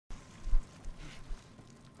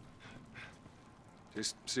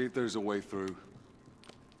Just see if there's a way through.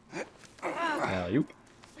 You.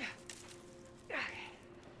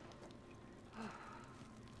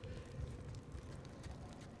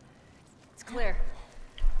 It's clear.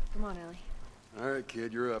 Come on, Ellie. All right,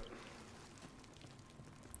 kid, you're up.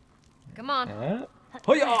 Come on.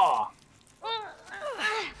 Hoya!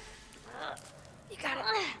 You got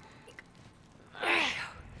it.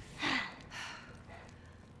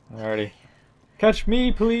 Alrighty. Catch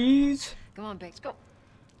me, please. Come on, Biggs. Go.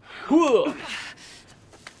 Whoa.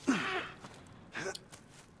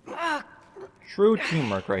 True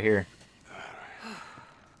teamwork right here.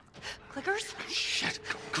 Clickers? Shit,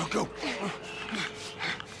 go, go, go.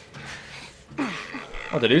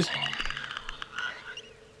 What the deuce?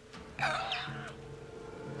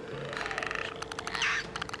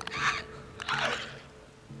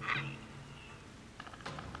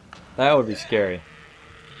 That would be scary.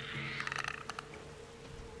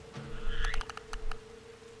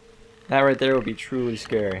 That right there would be truly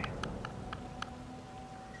scary.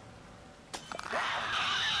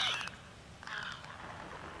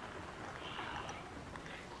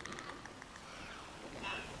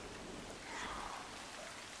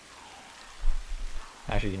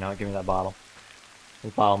 Actually, you know what? Give me that bottle.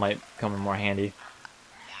 This bottle might come in more handy.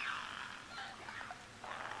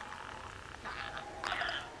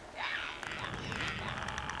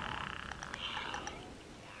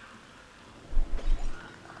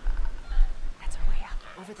 That's our way out.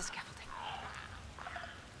 Over the scaffolding.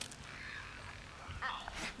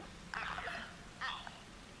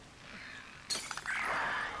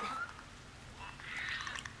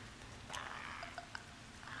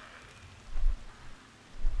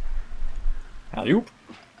 Alley-oop.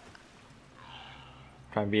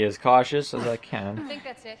 Try and be as cautious as I I can. think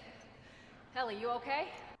that's it. Ellie, you okay?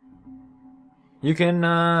 You can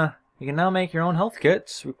now make your own health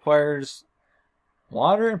kits. Requires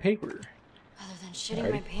water and paper. Other than shitting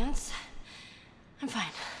my pants, I'm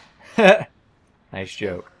fine. Nice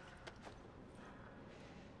joke.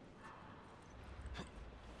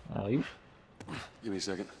 Alley-oop. Give me a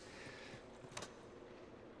second.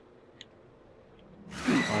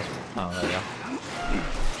 Oh, there we go.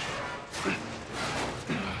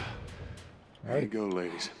 There you go,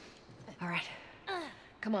 ladies. All right.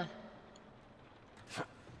 Come on.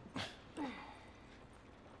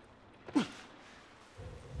 The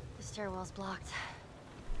stairwell's blocked.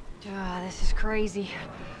 This is crazy.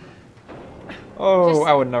 Oh, Just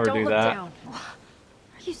I would never don't do look that. down.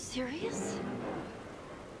 Are you serious?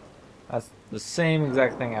 That's the same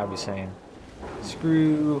exact thing I would be saying.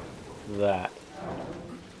 Screw that.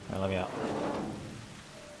 Alright, let me out.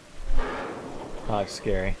 That looks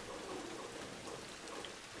scary.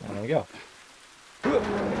 And there we go.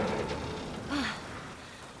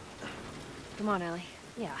 Come on, Ellie.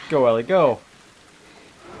 Yeah. Go, Ellie, go!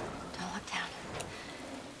 Don't look down.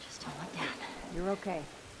 Just don't look down. You're okay.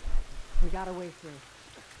 We got a way through.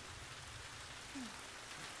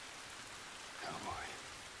 Oh boy.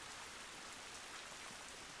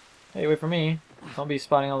 Hey, wait for me. Don't be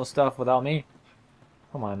spotting all the stuff without me.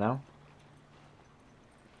 Come on now.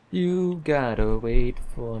 You gotta wait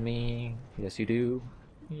for me. Yes, you do.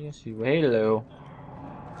 Yes, you. Hello.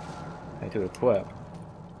 I to equip.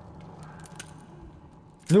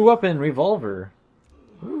 New weapon, revolver.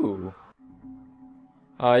 Ooh.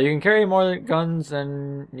 You can carry more guns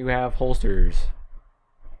than you have holsters.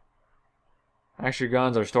 Extra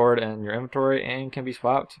guns are stored in your inventory and can be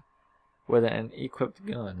swapped with an equipped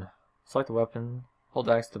gun. Select the weapon. Hold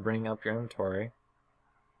X to bring up your inventory.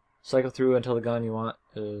 Cycle through until the gun you want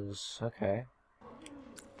is... okay.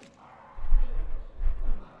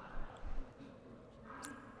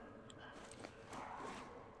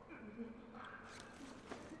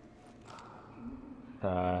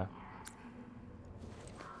 Uh-huh.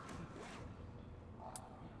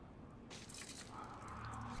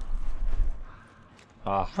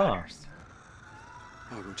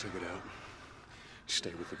 I'll go check it out.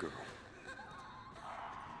 Stay with the girl.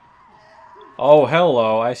 Oh,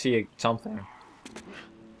 hello. I see something.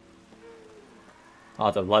 Oh,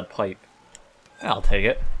 it's a lead pipe. I'll take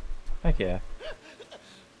it. Heck yeah.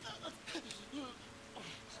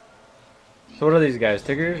 So what are these guys?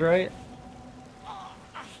 Tiggers, right?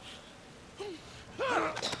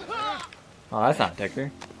 Oh, that's not a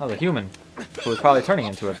ticker. That was a human. Who was probably turning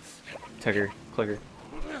into a ticker. Clicker.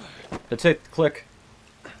 The click.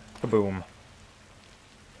 Kaboom.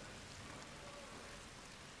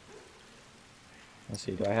 Let's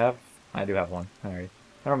see, do I have? I do have one. Alright.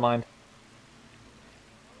 Never mind.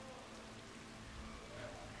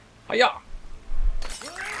 Hiya!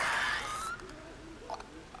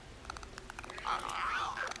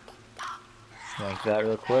 Yank that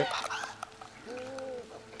real quick.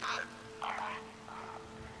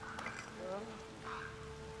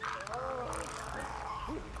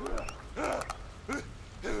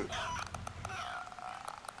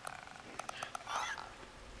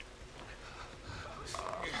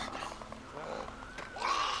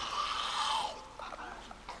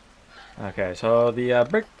 Okay, so the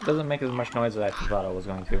brick doesn't make as much noise as I thought it was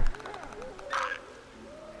going to.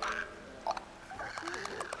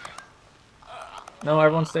 No,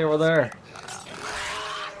 everyone stay over there.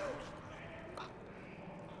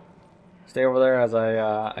 Stay over there as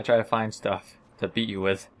I try to find stuff to beat you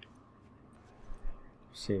with.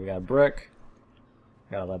 Let's see, we got a brick.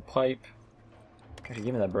 We got a lead pipe. Actually,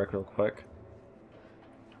 give me that brick real quick.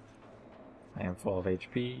 I am full of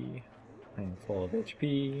HP. I am full of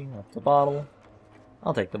HP. That's the bottle.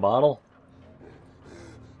 I'll take the bottle.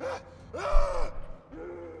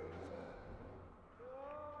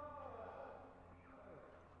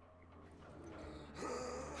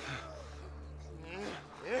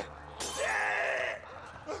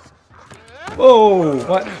 Whoa!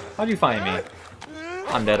 What? How'd you find me?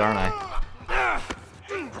 I'm dead, aren't I?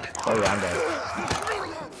 Oh yeah, I'm dead.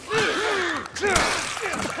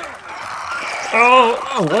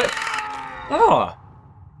 Oh! What? Oh!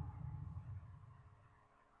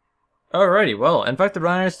 Alrighty, well, infected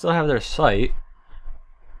runners still have their sight.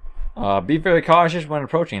 Be very cautious when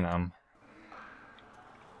approaching them.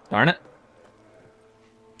 Darn it.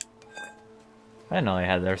 I didn't know they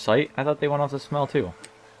had their sight. I thought they went off the smell too.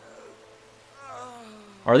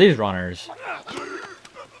 Or are these runners?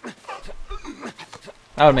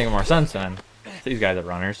 That would make more sense then. These guys are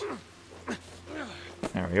runners.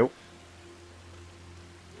 There we go.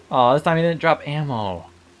 Oh, this time he didn't drop ammo.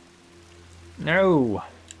 No.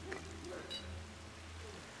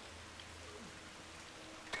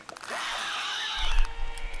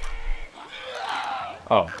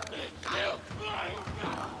 Oh.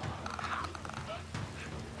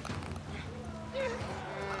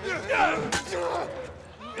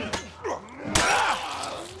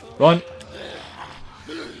 Run.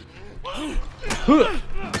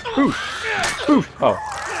 Oh.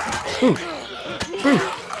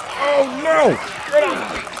 Oh no!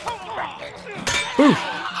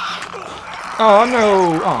 Oh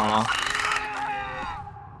no! Aw.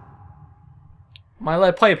 My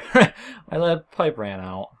lead pipe my lead pipe ran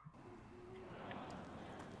out.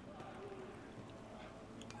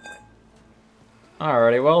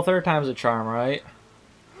 Alrighty, well, third time's a charm, right?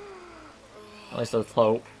 At least let's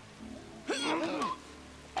hope.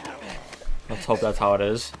 Let's hope that's how it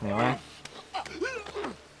is. Anyway.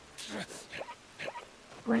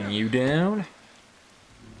 Bring you down.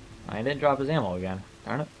 I didn't drop his ammo again.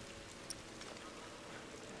 Darn it.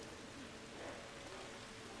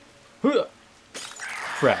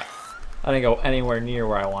 Crap. I didn't go anywhere near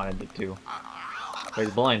where I wanted it to. Where's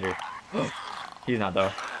the blinder? He's not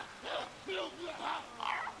though.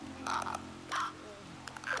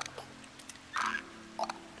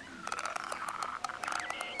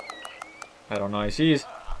 I don't know. He sees.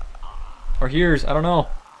 Or hears. I don't know.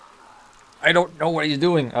 I don't know what he's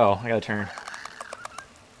doing. Oh, I gotta turn.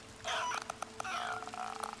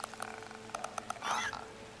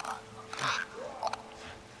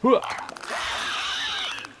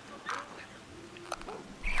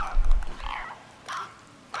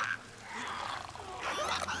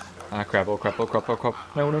 Ah crap, oh crap, oh crap, oh crap.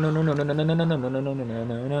 No, no, no, no, no, no, no, no, no, no, no, no, no, no, no,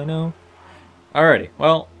 no, no, no. Alrighty,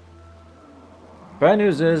 well. Bad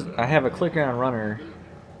news is I have a clicker and runner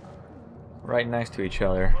right next to each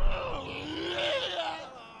other.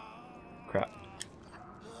 Crap.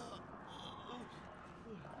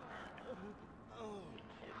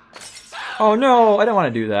 Oh no, I don't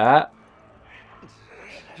want to do that.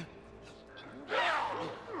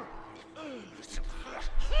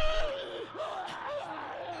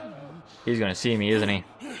 He's gonna see me, isn't he?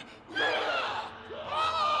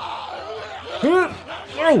 No!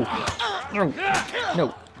 No!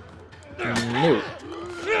 No! No!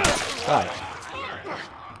 God.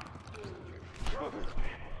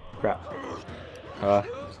 Crap.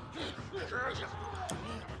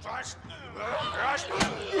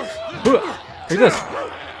 Take this!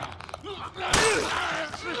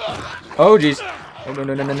 Oh jeez! Oh no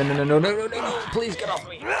no no no no no no no no no! Please get off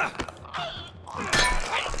me!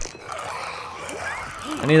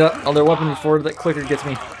 I need that other weapon before that clicker gets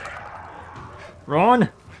me. Ron!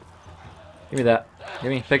 Give me that.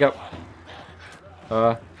 Give me. Pick up.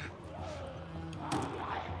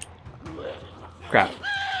 Crap.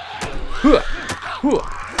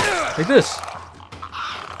 Like this.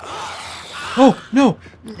 Oh no!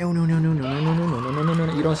 No no no no no no no no no no no no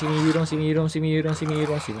no! You don't see me. You don't see me. You don't see me. You don't see me. You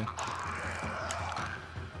don't see me.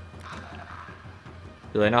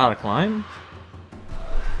 Do they know how to climb?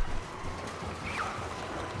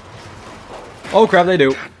 Oh crap, they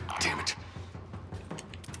do. Damn it.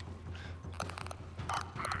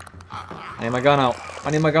 I need my gun out.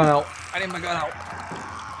 I need my gun out. I need my gun out.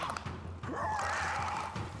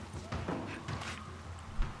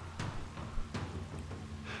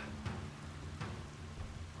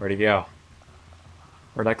 Where'd he go?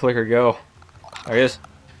 Where'd that clicker go? There he is.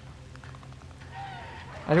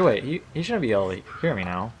 Oh, wait, he shouldn't be able to hear me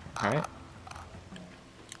now, alright?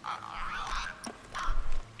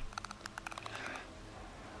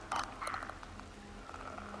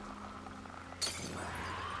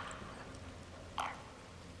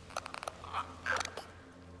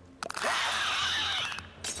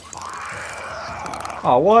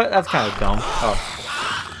 Oh, what? That's kind of dumb. Oh.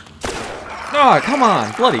 Oh, come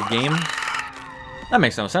on! Bloody game. That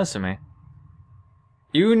makes no sense to me.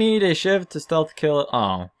 You need a shift to stealth kill it.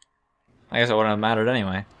 Oh. I guess it wouldn't have mattered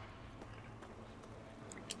anyway.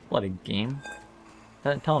 Bloody game.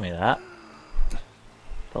 Didn't tell me that.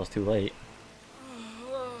 Until it's too late.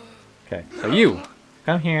 Okay, so you!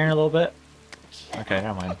 Come here a little bit. Okay,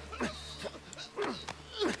 never mind.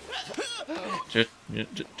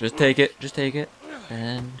 Just take it. Just take it.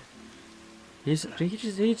 And he's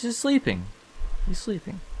just sleeping. He's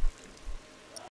sleeping.